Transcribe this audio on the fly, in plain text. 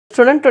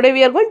Student, today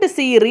we are going to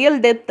see real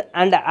depth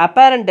and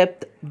apparent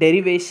depth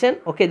derivation.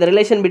 Okay, the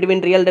relation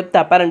between real depth,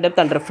 apparent depth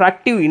and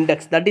refractive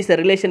index. That is the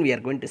relation we are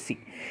going to see.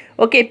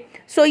 Okay,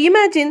 so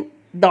imagine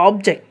the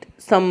object,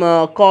 some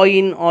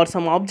coin or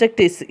some object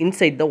is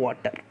inside the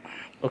water.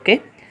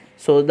 Okay,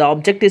 so the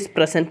object is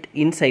present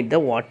inside the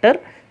water.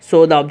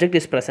 So the object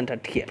is present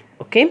at here.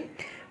 Okay,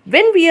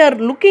 when we are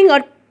looking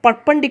at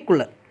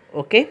perpendicular,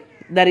 okay,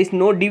 there is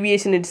no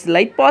deviation, it's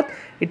light path,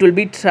 it will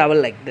be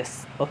travel like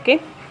this. Okay,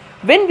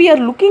 when we are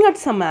looking at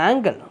some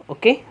angle,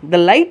 okay, the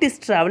light is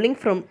traveling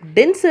from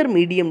denser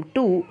medium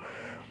to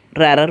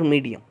rarer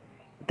medium.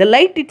 The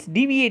light is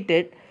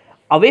deviated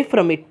away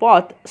from its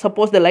path.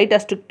 Suppose the light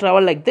has to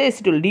travel like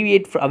this, it will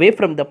deviate away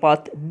from the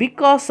path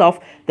because of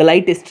the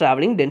light is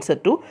traveling denser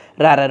to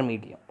rarer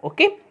medium.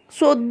 Okay,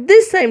 so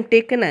this I am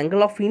taken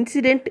angle of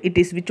incident, it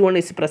is which one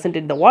is present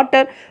in the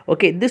water.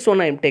 Okay, this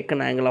one I am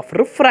taken angle of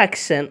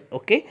refraction.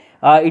 Okay,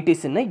 it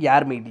is in a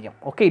air medium.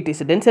 Okay, it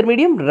is a denser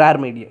medium, rare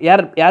medium,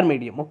 air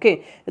medium.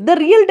 Okay, the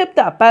real depth,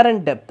 the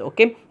apparent depth.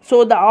 Okay,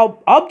 so the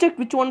object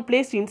which one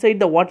placed inside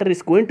the water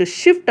is going to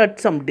shift at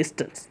some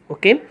distance.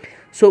 Okay,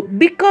 so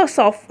because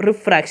of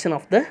refraction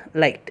of the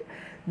light,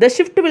 the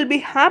shift will be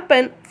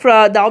happen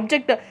from the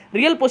object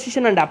real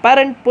position and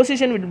apparent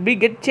position will be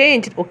get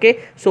changed. Okay,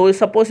 so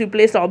suppose you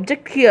place the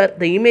object here,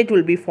 the image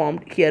will be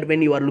formed here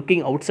when you are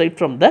looking outside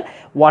from the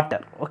water.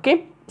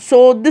 Okay,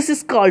 so this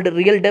is called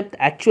real depth,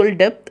 actual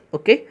depth.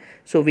 Okay,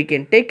 so we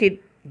can take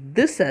it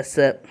this as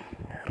a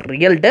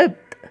real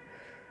depth,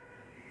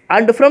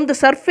 and from the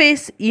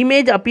surface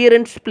image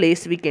appearance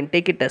place we can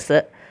take it as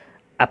a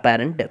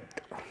apparent depth.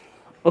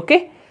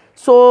 Okay,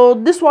 so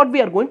this what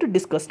we are going to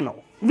discuss now.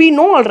 We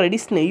know already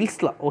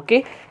Snell's law.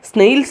 Okay,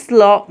 Snell's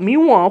law,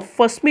 mu of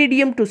first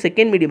medium to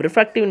second medium,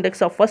 refractive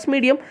index of first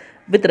medium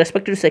with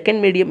respect to second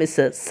medium is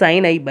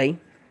sin I by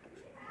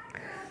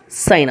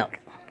sin R.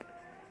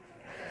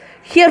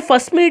 Here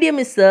first medium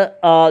is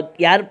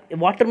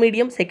water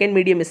medium, second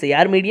medium is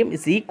air medium,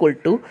 is equal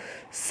to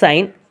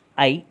sin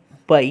I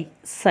by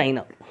sin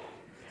R.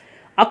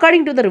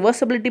 According to the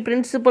reversibility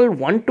principle,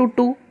 1 to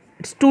 2,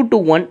 it's 2 to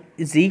 1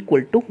 is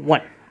equal to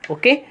 1.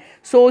 Okay,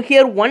 so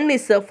here 1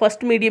 is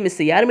first medium is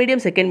air medium,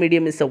 second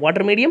medium is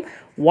water medium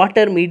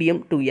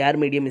to air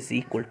medium is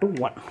equal to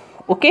 1.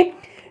 Okay,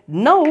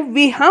 now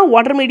we have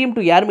water medium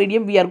to air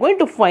medium, we are going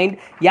to find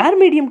air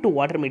medium to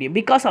water medium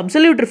because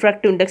absolute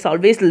refractive index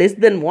always less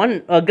than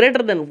 1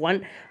 greater than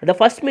 1. The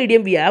first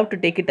medium we have to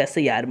take it as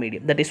a air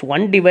medium, that is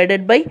 1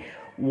 divided by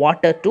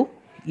water to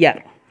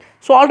air.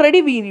 So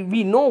already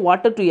we know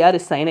water to air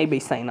is sin I by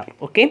sin R.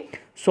 Okay,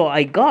 so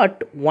I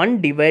got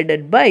 1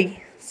 divided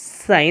by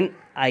sin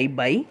I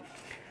by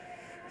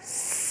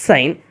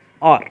sin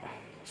R.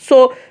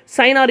 So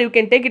sin R you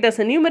can take it as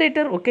a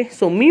numerator. Okay,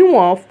 so mu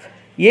of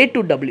A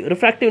to W,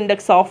 refractive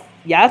index of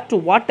air to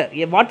water,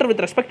 water with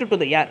respect to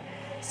the air,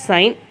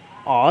 sin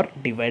R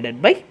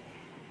divided by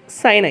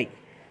sin I.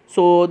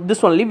 So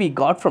this only we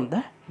got from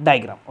the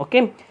diagram.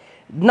 Okay,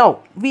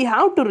 now we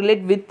have to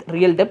relate with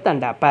real depth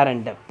and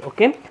apparent depth.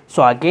 Okay,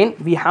 so again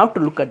we have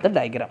to look at the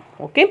diagram.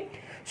 Okay,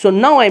 so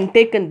now I am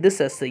taken this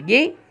as a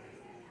A,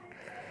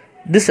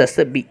 this as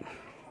a B.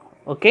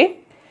 Okay,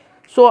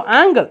 so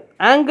angle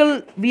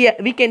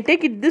we can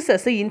take it this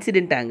as a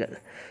incident angle.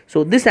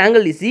 So this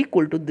angle is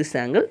equal to this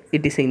angle,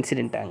 it is an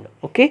incident angle.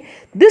 Okay,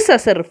 this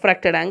as a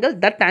refracted angle,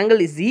 that angle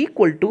is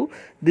equal to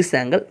this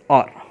angle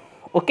R.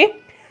 Okay,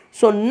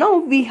 so now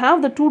we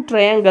have the two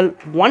triangle,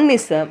 one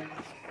is a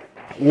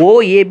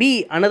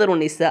OAB, another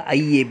one is a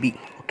IAB.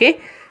 Okay,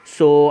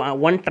 so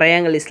one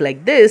triangle is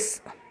like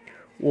this,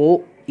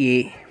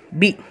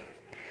 OAB,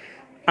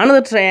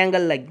 another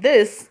triangle like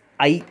this,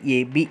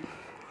 IAB.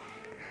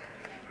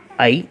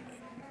 It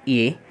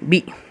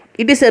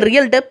is a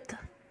real depth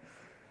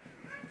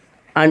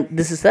and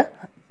this is a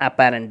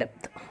apparent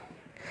depth,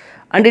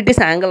 and it is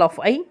angle of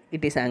I,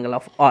 it is angle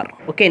of R.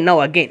 Okay, now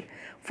again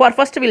for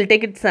first we will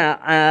take it,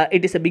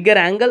 it is a bigger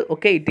angle.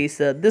 Okay, it is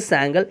this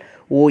angle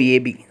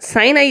OAB.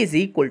 Sin I is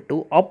equal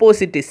to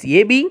opposite is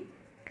AB,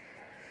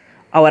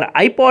 our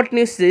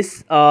hypotenuse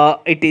is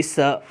it is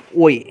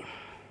OA,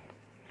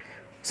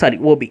 sorry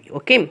OB.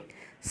 Okay,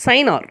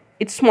 sin R,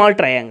 it's small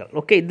triangle.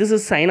 Okay, this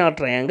is sin R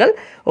triangle.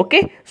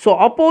 Okay, so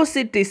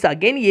opposite is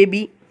again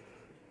AB,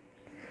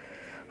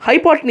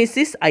 hypotenuse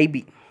is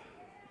IB.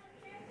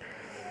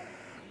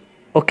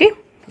 Okay,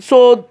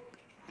 so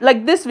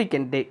like this we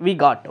can take, we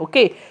got.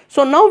 Okay,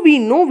 so now we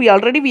know, we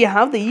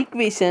have the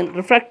equation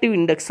refractive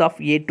index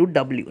of A to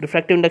W.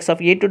 Refractive index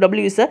of A to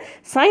W is a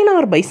sin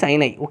R by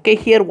sin I. Okay,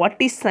 here what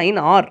is sin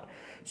R?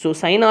 So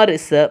sin R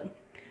is it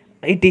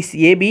is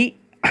AB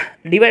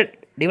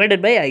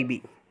divided by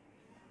IB.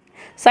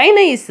 Sin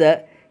I is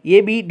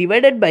AB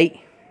divided by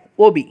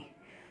OB.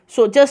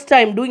 So just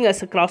I am doing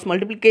as a cross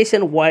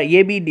multiplication,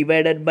 AB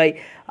divided by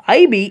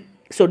IB.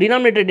 So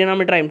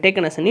denominator I am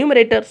taken as a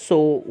numerator.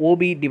 So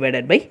OB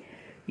divided by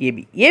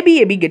AB.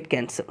 AB get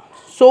cancelled.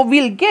 So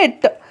we will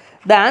get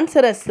the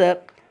answer as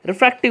the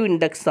refractive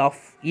index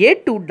of A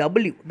to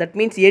W. That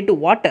means A to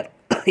water,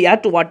 air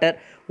to water,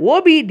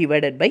 OB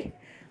divided by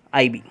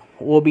IB.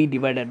 OB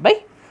divided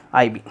by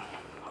IB.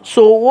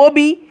 So OB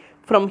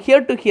from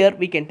here to here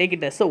we can take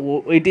it as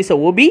it is a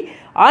OB,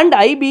 and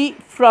IB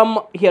from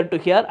here to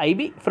here,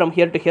 IB from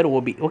here to here,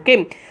 OB.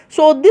 Okay,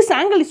 so this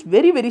angle is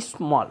very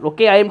small.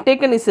 Okay, I am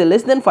taken is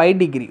less than 5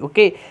 degree.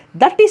 Okay,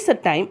 that is the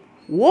time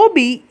OB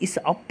is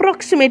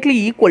approximately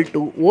equal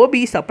to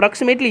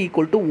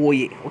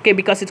OA. Okay,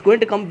 because it's going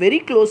to come very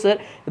closer.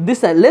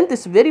 This length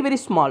is very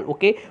small.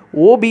 Okay,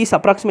 OB is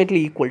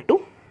approximately equal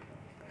to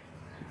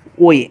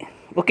OA.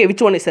 Okay,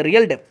 which one is a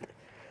real depth?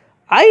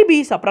 IB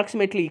is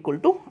approximately equal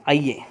to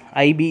IA.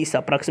 IB is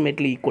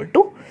approximately equal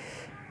to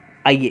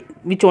IA.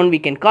 Which one we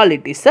can call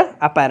it is a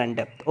apparent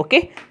depth.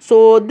 Okay,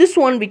 so this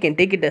one we can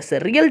take it as a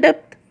real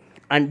depth,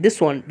 and this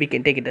one we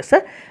can take it as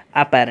a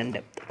apparent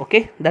depth.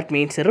 Okay, that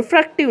means a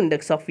refractive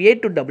index of A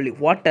to W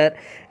water,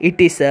 it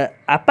is a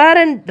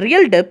apparent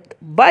real depth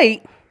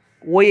by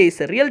OA is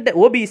a real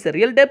OB is a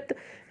real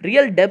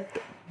depth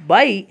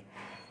by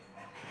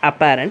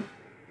apparent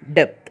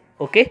depth.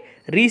 Okay,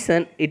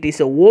 reason it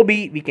is a OB,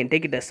 we can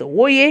take it as a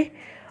OA,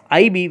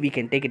 IB we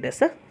can take it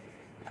as a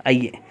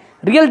IA.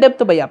 Real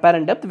depth by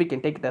apparent depth we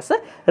can take it as a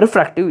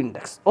refractive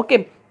index.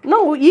 Okay,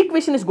 now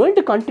equation is going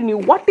to continue.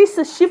 What is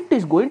the shift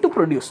is going to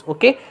produce?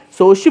 Okay,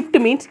 so shift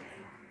means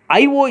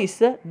IO is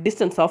the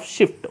distance of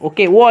shift.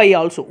 Okay, OI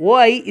also,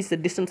 OI is the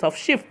distance of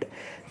shift,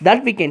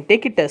 that we can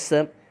take it as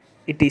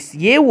it is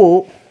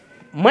AO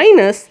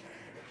minus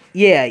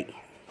AI.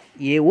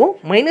 AO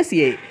minus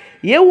AI.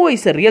 AO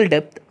is a real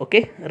depth.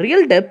 Okay,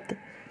 real depth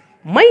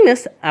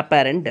minus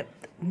apparent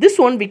depth. This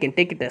one we can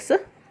take it as a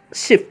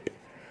shift.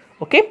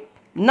 Okay,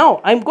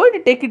 now I am going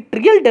to take it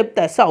real depth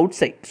as a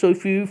outside. So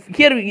if you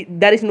here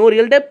there is no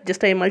real depth,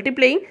 just I am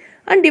multiplying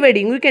and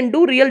dividing. We can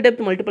do real depth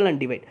multiple and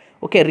divide.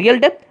 Okay, real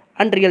depth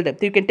and real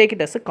depth, you can take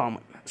it as a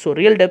common. So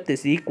real depth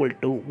is equal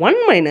to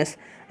 1 minus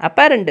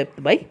apparent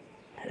depth by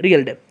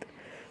real depth.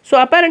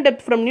 So apparent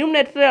depth from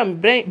numerator I am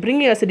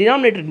bringing as a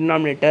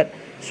denominator.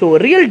 So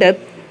real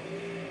depth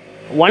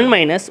 1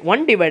 minus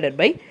 1 divided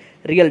by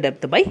real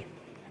depth by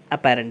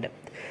apparent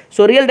depth.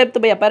 So real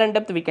depth by apparent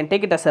depth we can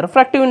take it as a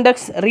refractive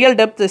index. Real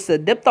depth is the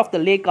depth of the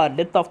lake or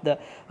depth of the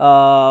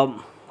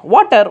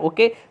water.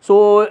 Okay,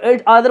 so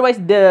otherwise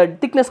the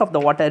thickness of the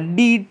water,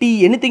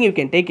 dt, anything you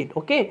can take it.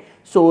 Okay,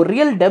 so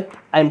real depth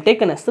I am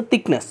taken as the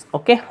thickness.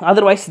 Okay,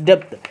 otherwise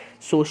depth.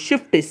 So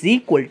shift is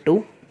equal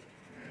to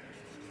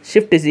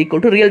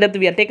real depth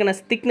we are taken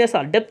as thickness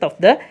or depth of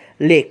the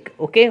lake.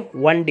 Okay,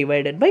 1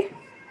 divided by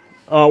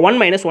 1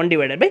 minus 1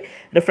 divided by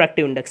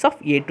refractive index of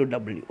A to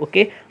W.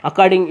 Okay,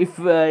 according if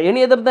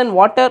any other than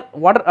water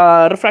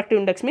refractive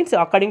index means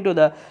according to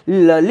the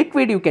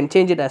liquid you can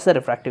change it as a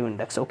refractive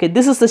index. Okay,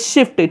 this is the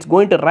shift, it's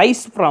going to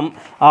rise from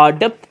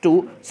depth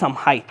to some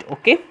height.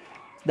 Okay,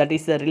 that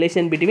is the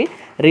relation between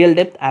real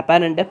depth,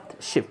 apparent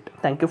depth, shift.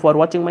 Thank you for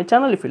watching my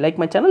channel. If you like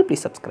my channel, please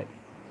subscribe.